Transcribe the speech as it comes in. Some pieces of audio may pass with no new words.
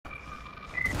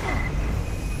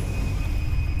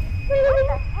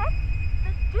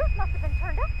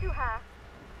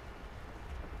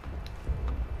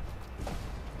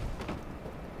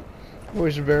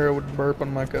wish Vera would burp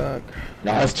on my cock.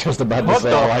 No, I was just about to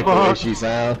say I like the way she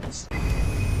sounds.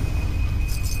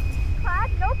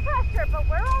 Clyde, no pressure, but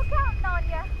we're all counting on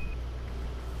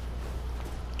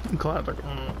you. Clyde's like,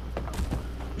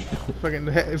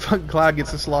 fucking Clyde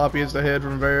gets as sloppy as the head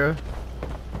from Vera.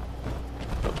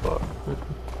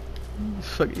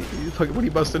 Fucking when he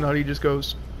busts a nut, he just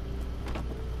goes.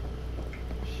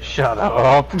 Shut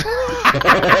up.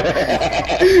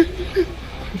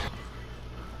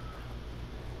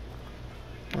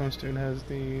 This dude has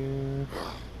the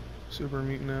super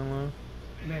mutant ammo.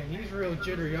 Man, he's real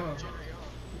jittery, huh?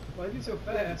 Why is he so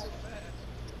fast?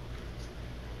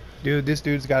 Dude, this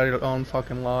dude's got it on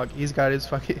fucking lock. He's got his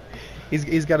fucking,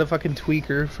 he's got a fucking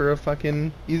tweaker for a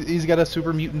fucking, he's got a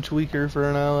super mutant tweaker for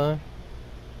an ally.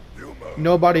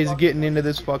 Nobody's getting into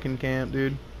this fucking camp,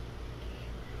 dude.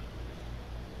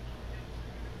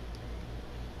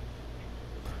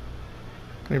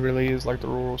 It really is like the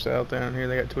rural south down here.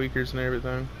 They got tweakers and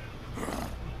everything.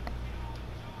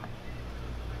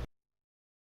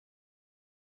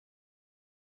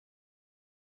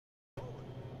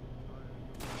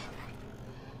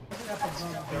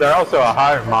 They're also a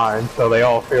hive mind, so they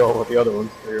all feel what the other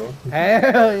ones feel.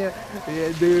 Hell yeah.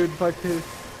 Yeah, dude, fuck this.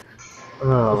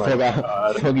 Oh my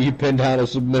god. You pin down a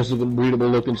submissive and breedable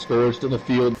looking scourge to the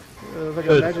field.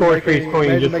 The Scorch Face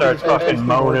Queen just starts fucking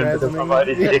moaning because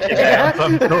somebody's dicking down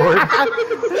some Scorch.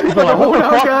 He's like, hold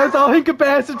on guys, I'll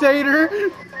incapacitate her.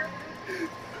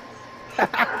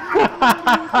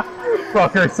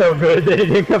 Fucker's so good that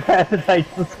it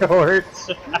incapacitates the Scorch.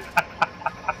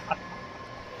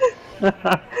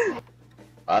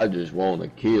 I just want to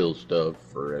kill stuff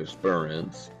for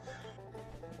experience.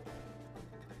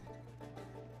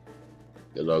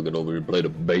 Cause I'll get over here and play the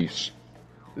bass.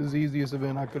 This is the easiest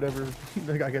event I could ever be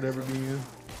in.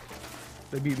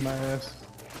 They beat my ass.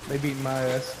 They beat my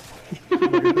ass.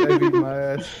 They beat my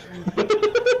ass.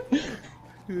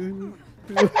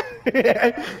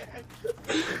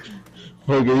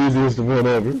 Okay, easiest event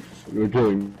ever. You're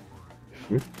killing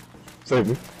me. Save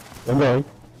me. I'm dying.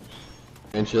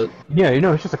 And shit. Yeah, you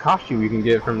know, it's just a costume you can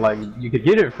get from, like, you could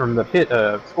get it from the pit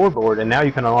scoreboard, and now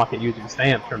you can unlock it using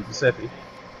stamps from Giuseppe.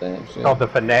 It's called the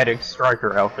Fanatic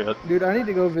Striker outfit. Dude, I need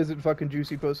to go visit fucking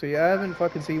Juicy Pussy. I haven't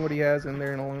fucking seen what he has in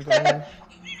there in a long time.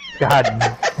 God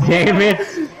damn it!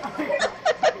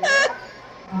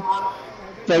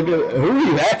 So, who are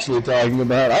you actually talking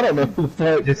about? I don't know who the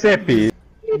fuck. Giuseppe.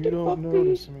 You don't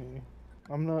notice me.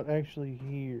 I'm not actually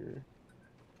here.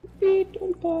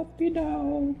 Little puppy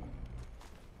dog.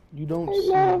 You don't I see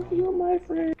love me. you, my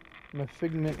friend. I'm a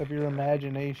figment of your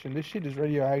imagination. This shit is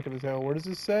radioactive as hell. What does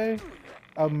it say?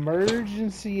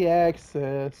 Emergency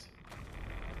access.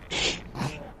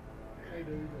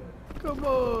 Come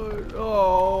on.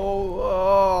 Oh,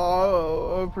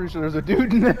 I'm pretty sure there's a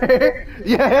dude in there.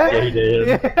 Yeah? Yeah, he did.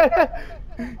 Yeah.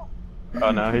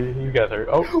 Oh no, he got hurt.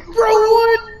 Oh. Bro,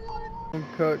 what? I'm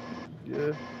cut.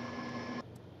 Yeah.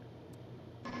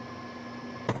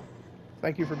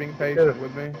 Thank you for being patient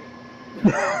with me.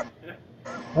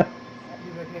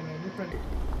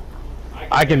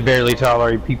 I can barely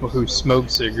tolerate people who smoke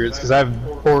cigarettes because I've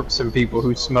porked some people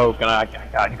who smoke, and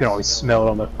God, you can always smell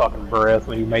it on their fucking breath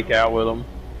when you make out with them.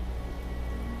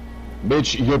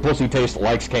 Bitch, your pussy tastes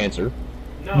like cancer.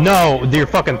 No, your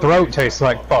fucking throat tastes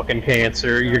like fucking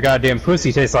cancer. Your goddamn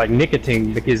pussy tastes like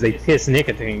nicotine because they piss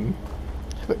nicotine.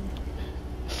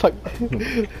 Fuck.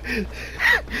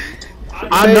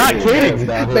 I'm not kidding.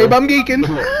 Babe, I'm geeking.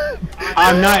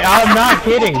 I'm not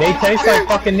kidding. They taste like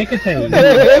fucking nicotine.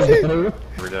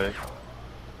 Every day.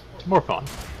 It's more fun.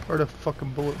 Where'd a fucking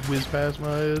bullet whiz past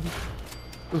my head?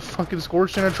 It was fucking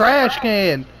scorched in a trash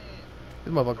can.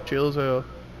 This motherfucker chill as hell.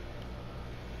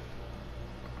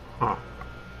 Huh.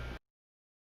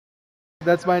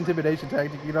 That's my intimidation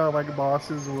tactic. You know how like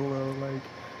bosses will like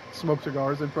smoke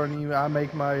cigars in front of you. I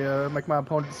make my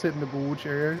opponent sit in the ghoul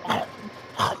chair.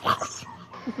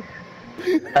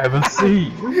 Have a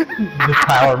seat. The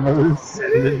power moves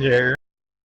in the chair.